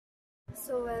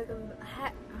So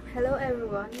hello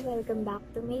everyone, welcome back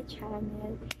to my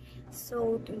channel.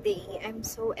 So today I'm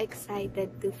so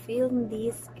excited to film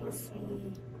this kasi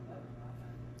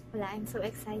I'm so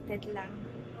excited lang.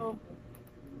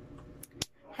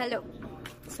 Hello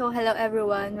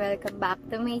everyone, welcome back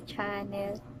to my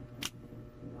channel.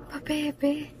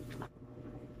 Papepe.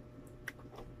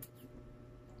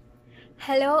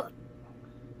 Hello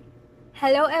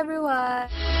everyone.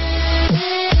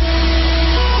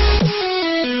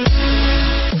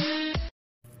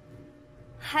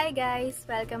 Hi guys!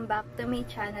 Welcome back to my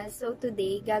channel. So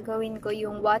today, gagawin ko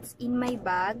yung what's in my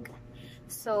bag.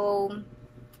 So,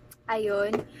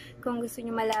 ayun. Kung gusto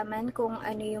nyo malaman kung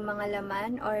ano yung mga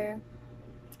laman or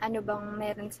ano bang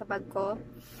meron sa bag ko,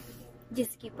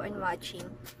 just keep on watching.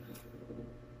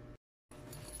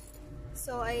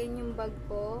 So, ayun yung bag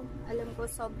ko. Alam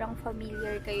ko sobrang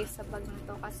familiar kayo sa bag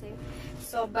nito kasi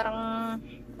sobrang,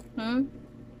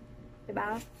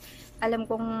 diba? Alam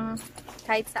kong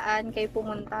kahit saan kayo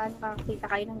pumunta, nakakita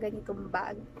kayo ng ganitong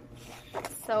bag.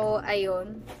 So,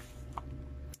 ayun.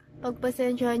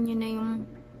 Pagpasensyahan nyo na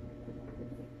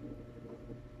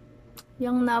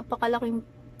yung napakalaking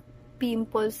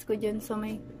pimples ko dyan sa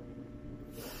may.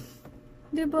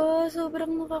 Diba?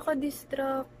 Sobrang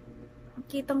nakaka-distract.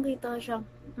 Kitang-kita siya.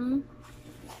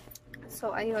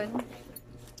 So, ayun.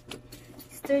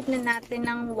 Start na natin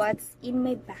ng what's in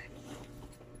my bag.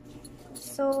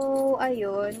 So,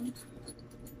 ayun.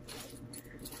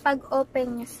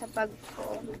 Pag-open nyo sa bag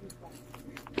ko,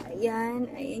 ayan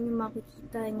yung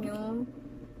makikita nyo.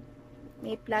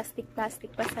 May plastic pa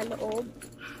sa loob.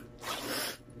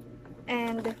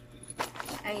 And,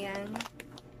 ayan.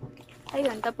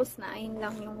 Ayun, tapos na. Ayun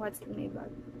lang yung what's in my bag.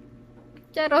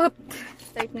 Charot!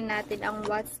 Start na natin ang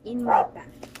what's in my bag.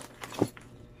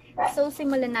 So,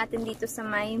 simulan natin dito sa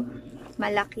may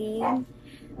malaking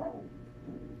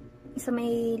sa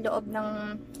may loob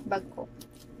ng bag ko.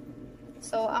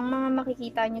 So, ang mga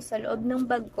makikita nyo sa loob ng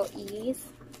bag ko is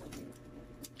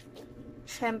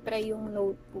syempre yung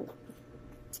notebook.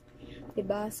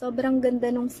 Diba? Sobrang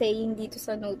ganda nung saying dito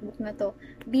sa notebook na to.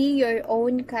 Be your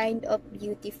own kind of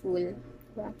beautiful.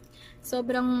 Diba?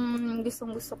 Sobrang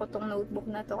gustong-gusto ko tong notebook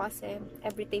na to kasi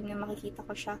every time na makikita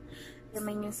ko siya,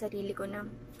 naman yung sarili ko na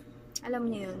alam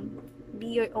niyo yun.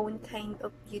 Be your own kind of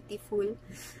beautiful.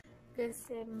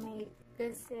 Kasi may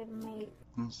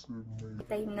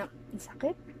time na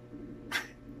sakit.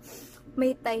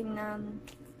 May time na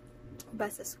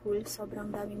ba sa school sobrang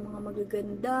daming mga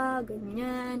magaganda,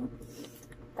 ganyan.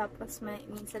 Tapos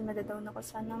minsan madadown ako,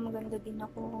 sana maganda din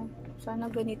ako.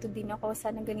 Sana ganito din ako,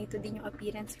 sana ganito din yung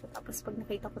appearance ko. Tapos pag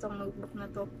nakita ko tong notebook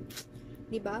na to,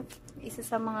 'di ba? Isa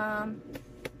sa mga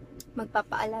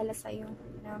magpapaalala sa iyo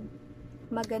na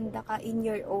maganda ka in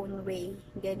your own way.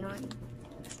 Ganon.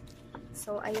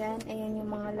 So, ayan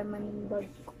yung mga laman ng bag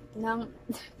ko.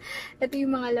 Ito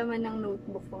yung mga laman ng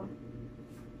notebook ko.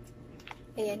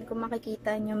 Ayan, kung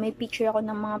makikita nyo, may picture ako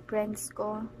ng mga friends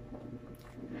ko.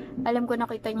 Alam ko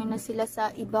nakita nyo na sila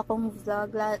sa iba kong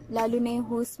vlog. Lalo na yung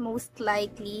who's most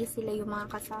likely. Sila yung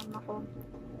mga kasama ko.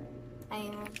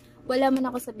 Ayan. Wala man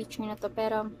ako sa picture na to,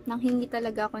 pero nanghingi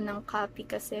talaga ako ng copy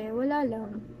kasi wala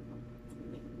lang.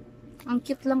 Ang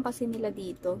cute lang kasi nila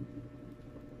dito.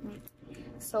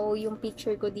 So, yung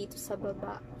picture ko dito sa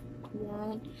baba.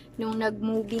 Ayan. Nung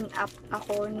nag-moving up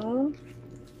ako, nung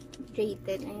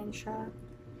rated. Ayan siya.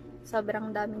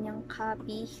 Sobrang dami niyang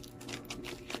copy.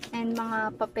 And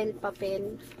mga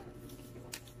papel-papel.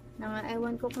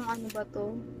 Ewan ko kung ano ba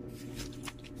to.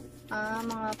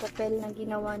 Mga papel na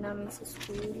ginawa namin sa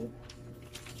school.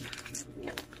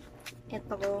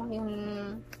 Ito ko, yung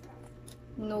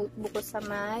notebook ko sa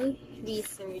my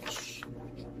research.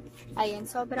 Ayan,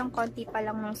 sobrang konti pa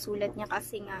lang ng sulat niya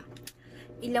kasi nga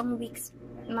ilang weeks,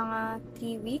 mga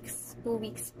 3 weeks, 2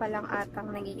 weeks pa lang atang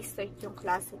nag-i-start yung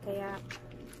klase kaya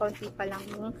konti pa lang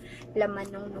yung laman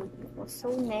ng notebook ko.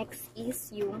 So, next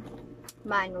is yung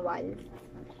manual.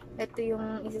 Ito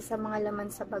yung isa sa mga laman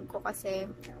sa bag ko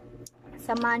kasi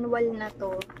sa manual na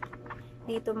to,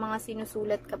 dito mga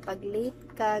sinusulat kapag late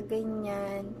ka,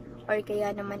 ganyan, or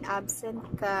kaya naman absent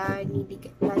ka,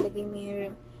 lalagay mo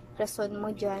yung rason mo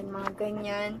dyan, mga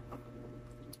ganyan.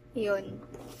 Yun.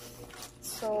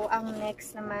 So, ang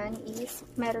next naman is,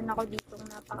 meron ako ditong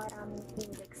napakaraming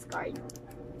index card.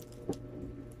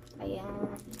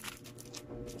 Ayan.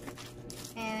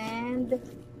 And,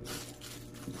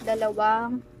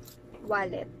 dalawang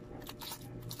wallet.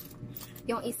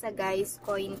 Yung isa guys,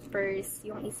 coin purse.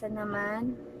 Yung isa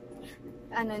naman,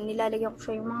 nilalagyan ko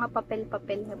siya yung mga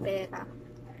papel-papel na pera.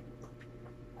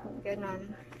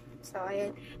 Ganon. So,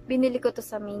 ayan. Binili ko to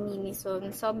sa Minimison.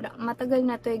 Sobrang, matagal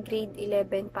na to eh. Grade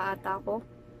 11 pa ata ako.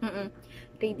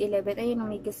 Grade 11. Ayun,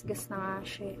 may gas-gas na nga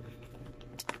siya.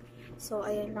 So,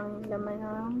 ayan lang laman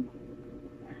ng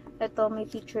ito, may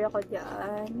picture ako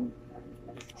dyan.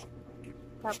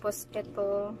 Tapos,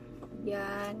 ito,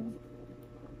 yan.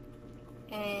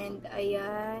 And,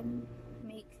 ayan.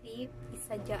 May clip,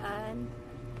 isa dyan.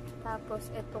 Tapos,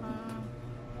 itong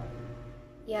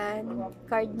yan,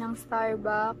 card ng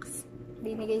Starbucks.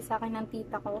 Binigay sa akin ng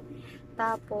tita ko.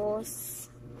 Tapos,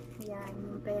 yan,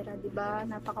 yung pera, diba?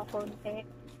 Napaka-konti.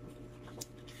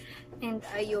 And,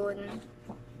 ayun.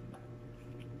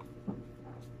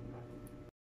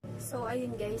 So,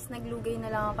 ayun guys, naglugay na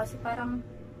lang ako kasi parang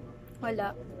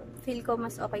wala. Feel ko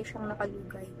mas okay siyang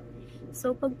nakalugay.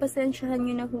 So, pagpasensyahan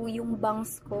nyo na ho yung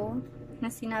bangs ko na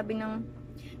sinabi ng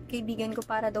kaibigan ko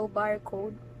para daw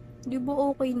barcode. Di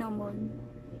ba okay naman?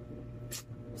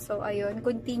 So, ayun.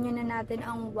 Continue na natin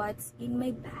ang what's in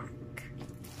my bag.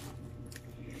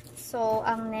 So,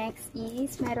 ang next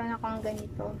is, meron akong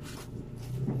ganito.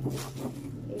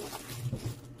 Okay.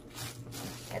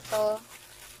 Ito.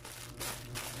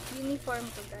 Uniform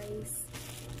to guys.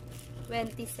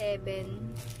 27.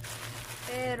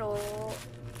 Pero,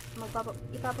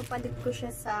 ipapapalit ko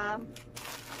siya sa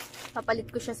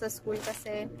school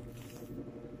kasi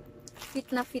fit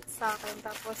na fit sa akin.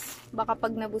 Tapos, baka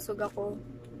pag nabusog ako,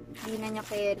 di na niya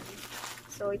carry.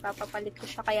 So, ipapapalit ko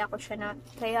siya.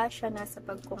 Kaya siya nasa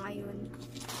bag ko ngayon.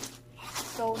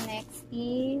 So, next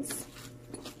is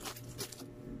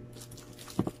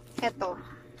eto.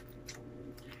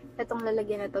 Etong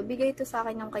lalagyan na to. Bigay ito sa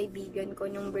akin ng kaibigan ko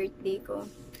nung birthday ko.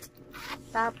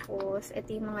 Tapos,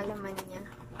 ito yung mga laman niya.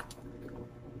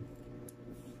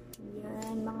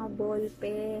 Yan, mga ball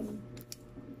pen.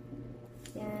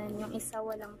 Yan, yung isa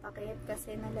walang takip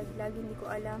kasi nalaglag, hindi ko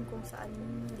alam kung saan,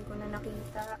 hindi ko na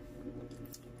nakita.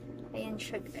 Ayan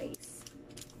siya guys.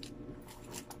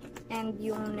 And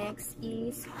yung next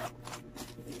is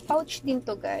pouch din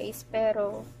to guys,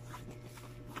 pero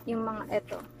yung mga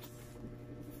eto.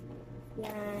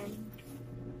 Yan.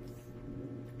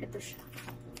 Ito siya.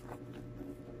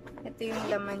 Ito yung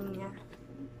laman niya.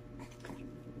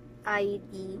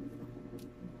 ID.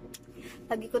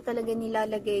 Lagi ko talaga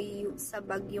nilalagay sa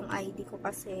bag yung ID ko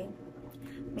kasi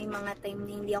may mga time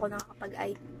na hindi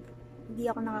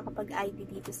ako nakakapag-ID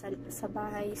dito sa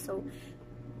bahay. So,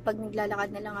 pag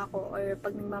naglalakad na lang ako or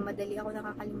pag nagmamadali ako,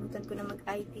 nakakalimutan ko na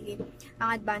mag-ID. Ang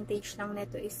advantage lang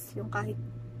neto is yung kahit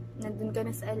nandun ka na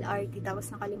sa LRT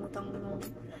tapos nakalimutan mo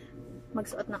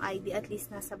magsuot ng ID, at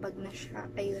least nasa bag na siya.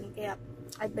 Ayun, kaya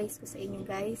advice ko sa inyo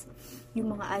guys,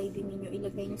 yung mga ID ninyo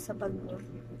ilagay nyo sa bag nyo.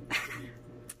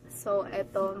 So,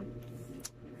 etong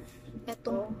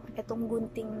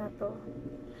gunting na to.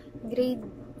 Grade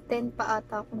 10 pa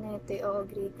ata ako na ito. O,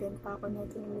 grade 10 pa ako na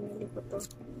ito. Binili ko to.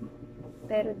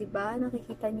 Pero, diba,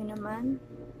 nakikita nyo naman,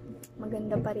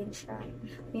 maganda pa rin siya.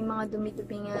 May mga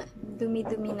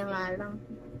dumi-dumi na nga lang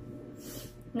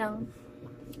ng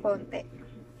konti.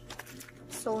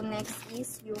 So, next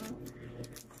is yung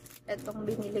etong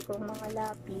binili kong mga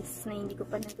lapis na hindi ko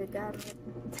pa nagagamit.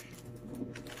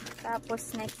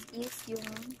 Tapos, next is yung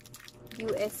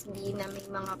USB na may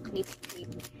mga clip-clip.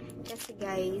 Kasi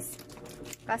guys,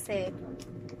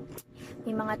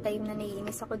 may mga time na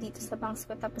naiinis ako dito sa bangs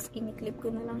ko, tapos kiniklip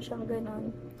ko na lang siyang ganon.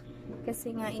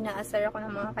 Kasi nga, inaasar ako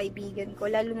ng mga kaibigan ko,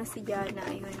 lalo na si Jana,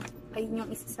 ayun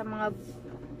yung isa sa mga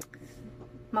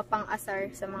mapang-asar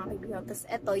sa mga kaibigan. Tapos,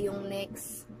 eto yung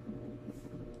next.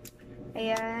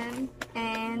 Ayan.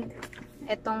 And,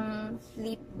 etong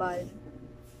lip balm.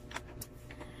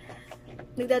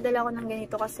 Nagdadala ko ng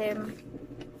ganito kasi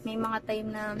may mga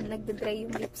time na nagda-dry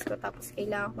yung lips ko, tapos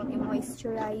kailangan kong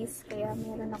i-moisturize, kaya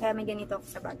may ganito ako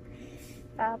sa bag.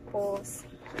 Tapos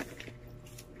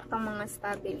itong mga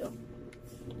stabilo.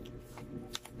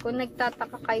 Kung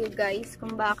nagtataka kayo guys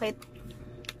kung bakit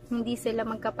hindi sila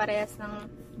magkaparehas ng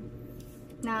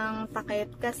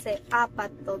takip, kasi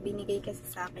 4 to binigay kasi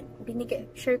sa akin.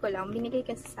 Binigay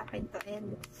kasi sa akin to,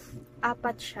 and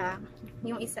 4 siya.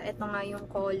 Yung isa, ito nga yung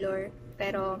color,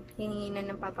 pero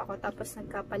hininginan ng papa ko, tapos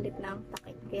nagkapalit ng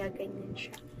takip, kaya ganyan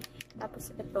siya. Tapos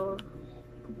ito,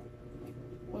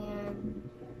 ayan,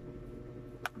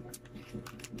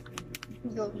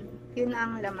 yun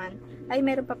ang laman. Ay,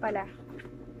 meron pa pala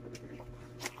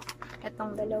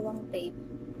itong dalawang tape,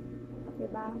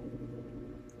 diba?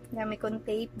 Dami kong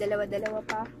tape, dalawa-dalawa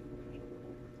pa.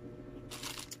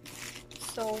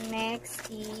 So,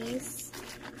 next is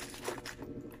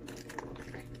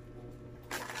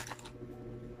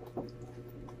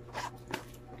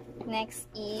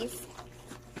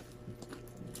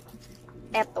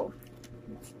eto.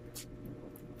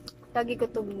 lagi ko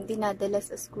itong dinadala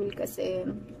sa school kasi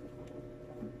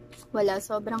wala,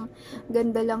 sobrang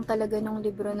ganda lang talaga ng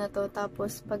libro na to.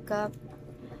 Tapos pag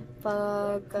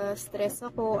stress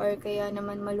ako or kaya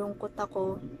naman malungkot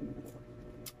ako,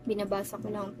 binabasa ko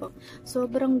lang to.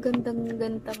 Sobrang ganda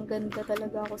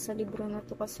talaga ako sa libro na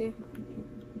to kasi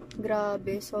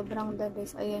grabe, sobrang the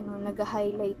best. Ayan o,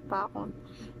 nag-highlight pa ako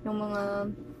ng mga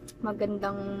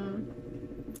magandang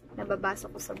nababasa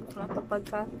ko sa book na to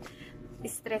pagka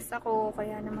stress ako,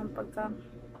 kaya naman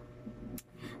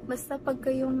basta pagka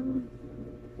yung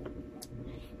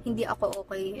hindi ako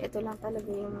okay, ito lang talaga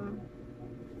yung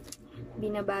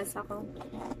binabasa ko.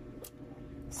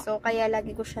 So, kaya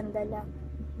lagi ko siyang dala.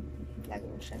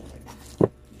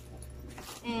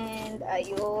 And,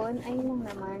 ayun lang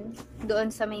naman. Doon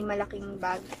sa may malaking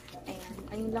bag. Ayan.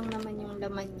 Ayun lang naman yung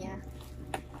laman niya.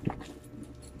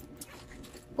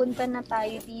 Punta na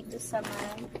tayo dito sa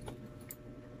may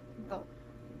ito.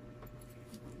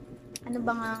 Ano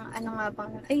nga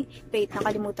bang, ay, wait,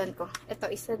 nakalimutan ko. Ito,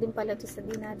 isa din pala to sa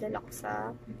dinadala ko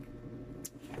sa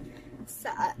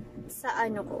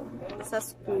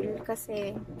school.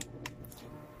 Kasi,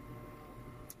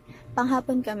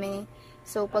 panghapon kami.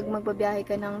 So, pag magbabiyahe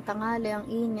ka ng tanghali, ang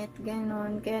init,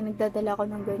 ganon. Kaya nagdadala ko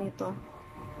ng ganito.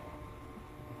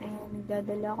 Ayan,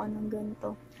 nagdadala ko ng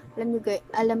ganito.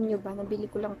 Alam nyo ba, nabili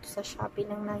ko lang to sa Shopee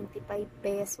ng 95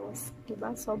 pesos.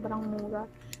 Diba? Sobrang mura.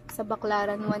 Sa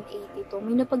Baklaran, 180 to.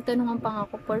 May napagtanungan pa nga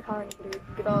ako,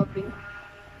 400. Grabe.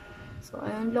 So,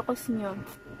 ayun, lakas niya.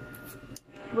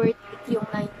 Worth it yung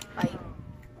 95.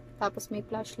 Tapos, may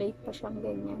flashlight pa siyang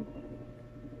ganyan.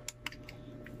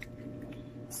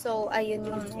 So, ayun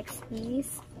yung next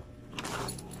piece.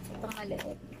 Itong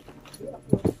maliit.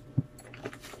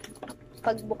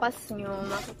 Pagbukas nyo,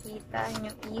 makikita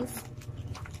nyo is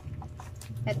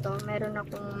eto, meron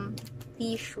akong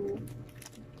tissue.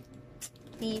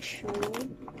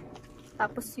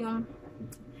 Tapos yung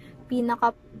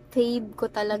pinaka-fave ko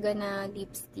talaga na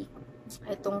lipstick.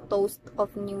 Itong Toast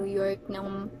of New York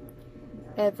ng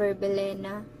Ever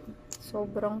Belena.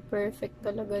 Sobrang perfect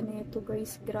talaga nito,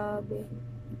 guys. Grabe.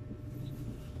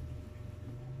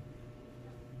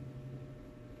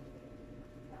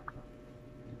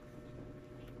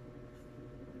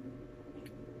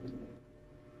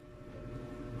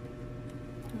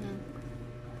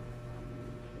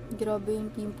 Grabe yung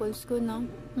pimples ko, no?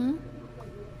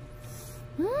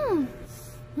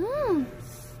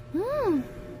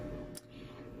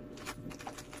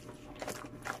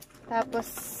 Tapos,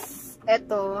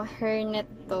 eto, hairnet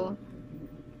to.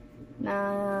 Na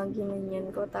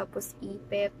ginanyan ko. Tapos,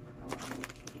 ipet.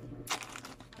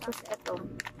 Tapos, eto.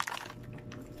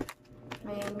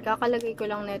 Ayan, kakalagay ko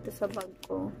lang neto sa bag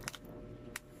ko.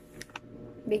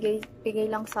 Bigay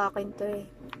lang sa akin to eh.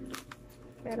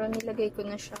 Pero nilagay ko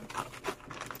na siya.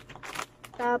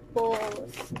 Tapos,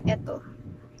 eto.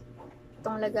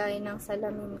 Itong lagay ng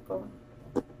salamin ko.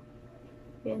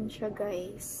 Yan siya,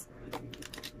 guys.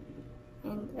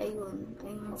 And, ayun.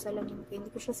 Ayun yung salamin ko.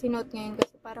 Hindi ko siya sinuot ngayon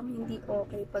kasi parang hindi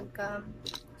okay pagka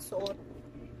suot.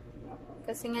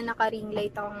 Kasi nga naka-ring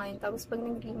light ako ngayon. Tapos, pag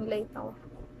nag-ring light ako,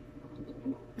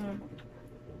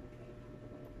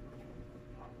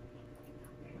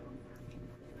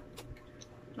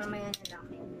 mamaya na lang.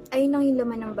 Ayun lang yung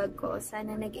laman ng bag ko.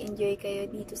 Sana nag-enjoy kayo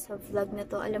dito sa vlog na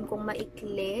to. Alam kong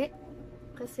maikli.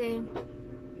 Kasi,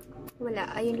 wala.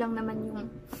 Ayun lang naman yung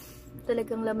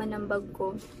talagang laman ng bag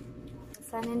ko.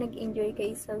 Sana nag-enjoy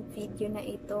kayo sa video na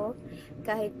ito.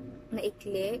 Kahit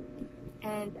maikli.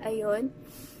 And, ayun.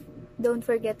 Don't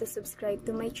forget to subscribe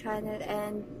to my channel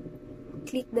and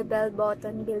click the bell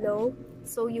button below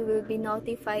so you will be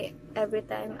notified every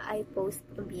time I post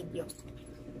a video.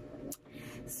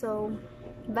 So,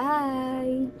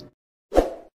 bye!